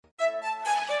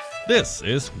This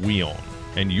is Wion,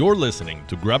 and you're listening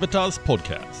to Gravitas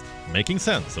podcast, making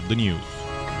sense of the news.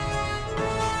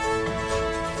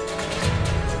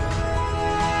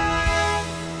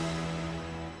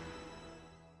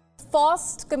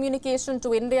 First communication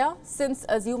to India since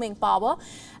assuming power,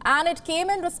 and it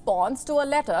came in response to a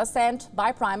letter sent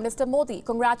by Prime Minister Modi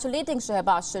congratulating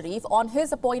Shehbaz Sharif on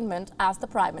his appointment as the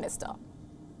Prime Minister.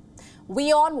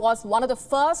 Wion was one of the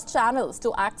first channels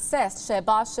to access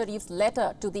Shehbaz Sharif's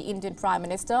letter to the Indian Prime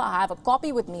Minister. I have a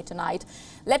copy with me tonight.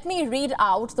 Let me read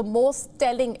out the most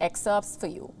telling excerpts for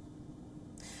you.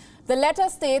 The letter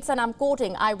states, and I'm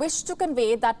quoting, "I wish to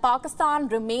convey that Pakistan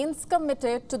remains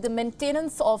committed to the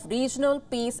maintenance of regional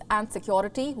peace and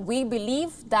security. We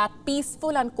believe that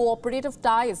peaceful and cooperative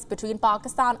ties between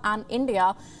Pakistan and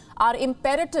India are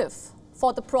imperative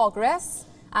for the progress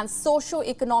and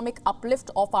socio-economic uplift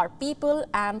of our people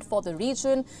and for the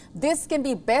region. This can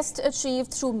be best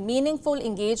achieved through meaningful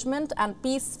engagement and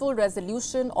peaceful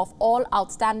resolution of all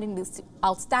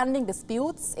outstanding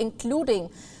disputes, including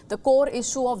the core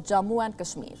issue of Jammu and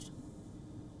Kashmir."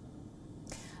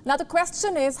 Now, the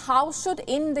question is, how should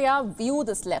India view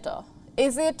this letter?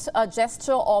 Is it a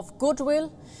gesture of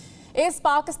goodwill? Is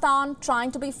Pakistan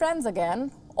trying to be friends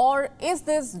again? Or is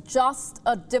this just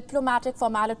a diplomatic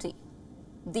formality?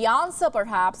 The answer,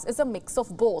 perhaps, is a mix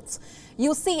of both.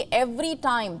 You see, every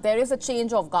time there is a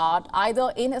change of guard,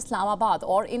 either in Islamabad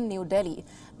or in New Delhi,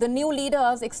 the new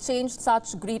leaders exchange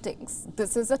such greetings.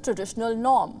 This is a traditional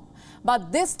norm.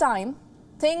 But this time,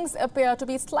 things appear to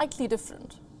be slightly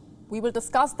different. We will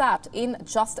discuss that in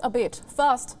just a bit.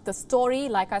 First, the story,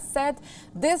 like I said,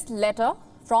 this letter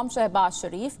from Shehbaz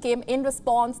Sharif came in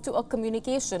response to a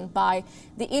communication by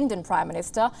the Indian Prime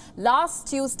Minister. Last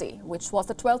Tuesday, which was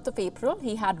the 12th of April,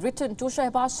 he had written to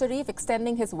Shehbaz Sharif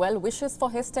extending his well wishes for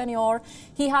his tenure.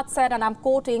 He had said, and I'm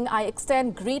quoting, "I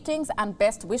extend greetings and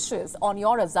best wishes on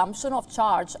your assumption of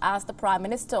charge as the Prime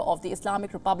Minister of the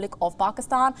Islamic Republic of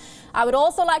Pakistan. I would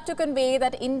also like to convey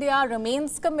that India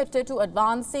remains committed to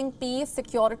advancing peace,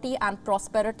 security and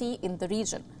prosperity in the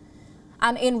region.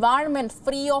 An environment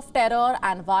free of terror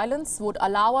and violence would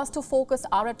allow us to focus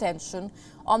our attention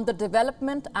on the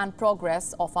development and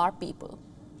progress of our people."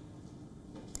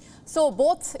 So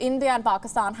both India and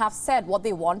Pakistan have said what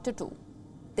they wanted to.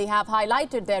 They have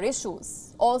highlighted their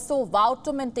issues, also vowed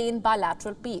to maintain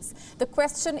bilateral peace. The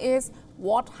question is,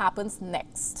 what happens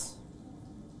next?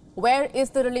 Where is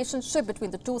the relationship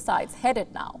between the two sides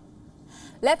headed now?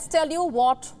 Let's tell you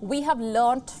what we have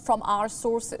learnt from our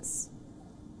sources.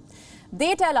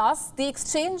 They tell us the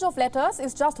exchange of letters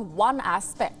is just one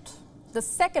aspect. The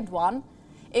second one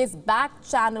is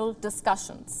back-channel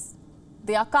discussions.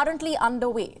 They are currently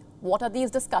underway. What are these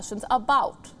discussions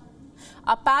about?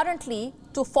 Apparently,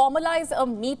 to formalize a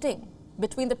meeting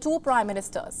between the two prime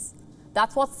ministers.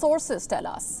 That's what sources tell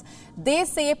us. They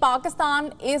say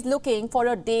Pakistan is looking for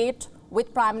a date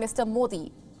with Prime Minister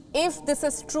Modi. If this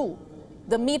is true,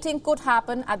 the meeting could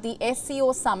happen at the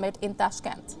SCO summit in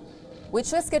Tashkent,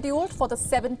 which is scheduled for the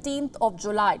 17th of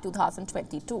July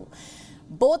 2022.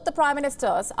 Both the Prime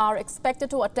Ministers are expected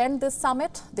to attend this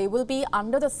summit. They will be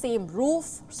under the same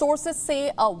roof. Sources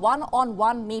say a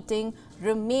one-on-one meeting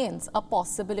remains a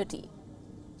possibility.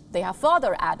 They have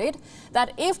further added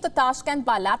that if the Tashkent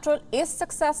bilateral is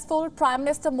successful, Prime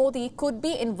Minister Modi could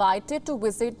be invited to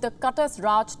visit the Qatas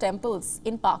Raj temples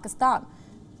in Pakistan,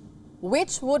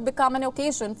 which would become an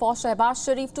occasion for Shehbaz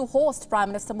Sharif to host Prime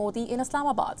Minister Modi in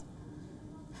Islamabad.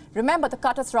 Remember, the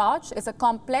Qatas Raj is a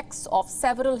complex of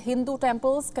several Hindu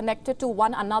temples connected to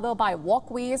one another by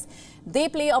walkways. They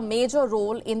play a major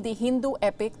role in the Hindu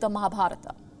epic, the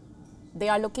Mahabharata. They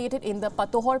are located in the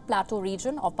Patohar Plateau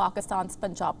region of Pakistan's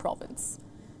Punjab province.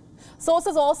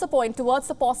 Sources also point towards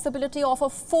the possibility of a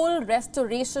full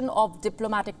restoration of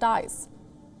diplomatic ties,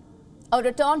 a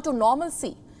return to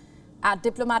normalcy at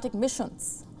diplomatic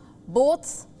missions,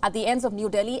 both at the ends of New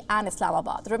Delhi and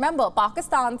Islamabad. Remember,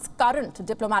 Pakistan's current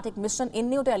diplomatic mission in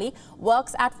New Delhi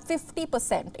works at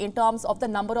 50% in terms of the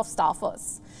number of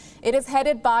staffers. It is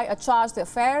headed by a charge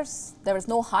d'affaires. There is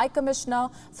no high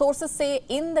commissioner. Sources say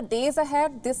in the days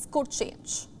ahead, this could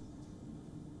change.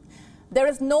 There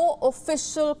is no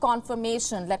official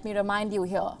confirmation, let me remind you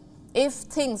here, if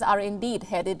things are indeed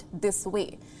headed this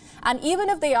way. And even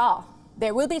if they are,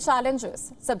 there will be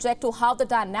challenges subject to how the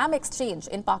dynamics change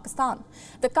in Pakistan.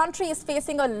 The country is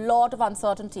facing a lot of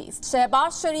uncertainties.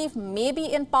 Shehbaz Sharif may be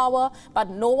in power, but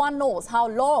no one knows how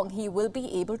long he will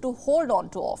be able to hold on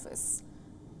to office.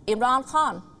 Imran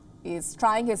Khan is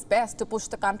trying his best to push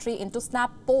the country into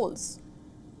snap polls.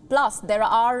 Plus, there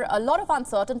are a lot of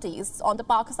uncertainties on the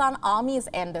Pakistan Army's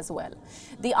end as well.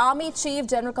 The Army Chief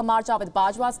General Qamar Javed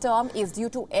Bajwa's term is due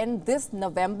to end this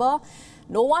November.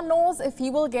 No one knows if he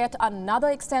will get another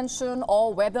extension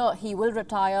or whether he will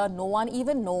retire. No one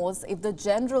even knows if the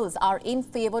generals are in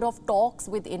favor of talks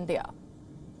with India.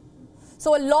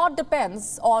 So a lot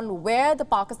depends on where the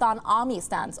Pakistan Army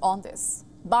stands on this.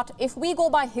 But if we go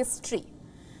by history,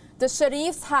 the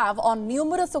Sharifs have on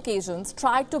numerous occasions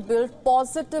tried to build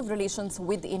positive relations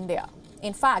with India.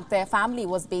 In fact, their family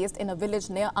was based in a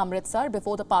village near Amritsar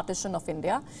before the partition of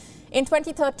India. In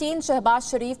 2013,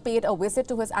 Shehbaz Sharif paid a visit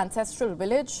to his ancestral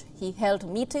village. He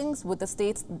held meetings with the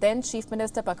state's then Chief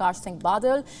Minister Prakash Singh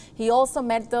Badal. He also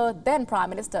met the then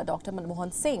Prime Minister Dr.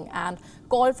 Manmohan Singh and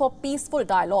called for peaceful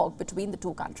dialogue between the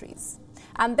two countries.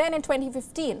 And then in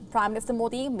 2015, Prime Minister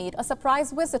Modi made a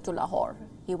surprise visit to Lahore.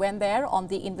 He went there on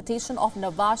the invitation of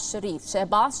Nawaz Sharif,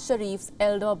 Shehbaz Sharif's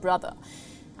elder brother,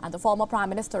 and the former Prime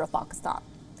Minister of Pakistan.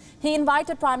 He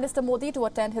invited Prime Minister Modi to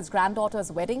attend his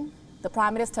granddaughter's wedding. The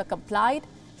Prime Minister complied.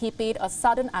 He paid a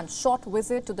sudden and short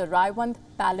visit to the Raiwand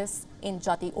Palace in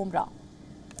Jati Umrah,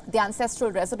 the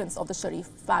ancestral residence of the Sharif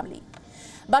family.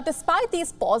 But despite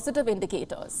these positive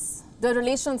indicators, the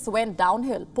relations went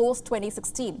downhill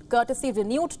post-2016, courtesy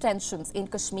renewed tensions in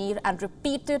Kashmir and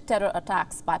repeated terror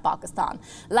attacks by Pakistan,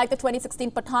 like the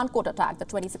 2016 Pathankot attack, the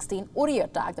 2016 Uri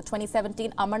attack, the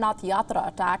 2017 Amarnath Yatra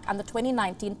attack, and the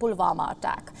 2019 Pulwama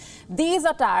attack. These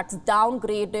attacks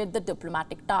downgraded the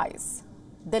diplomatic ties.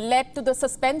 They led to the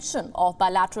suspension of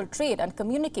bilateral trade and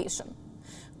communication.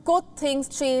 Could things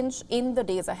change in the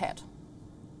days ahead?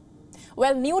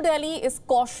 Well, New Delhi is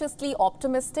cautiously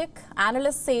optimistic.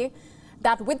 Analysts say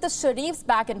that with the Sharifs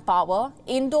back in power,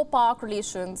 Indo-Pak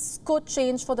relations could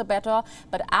change for the better.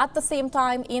 But at the same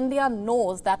time, India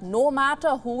knows that no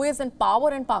matter who is in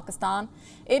power in Pakistan,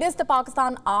 it is the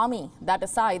Pakistan Army that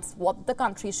decides what the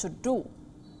country should do.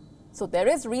 So there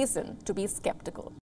is reason to be skeptical.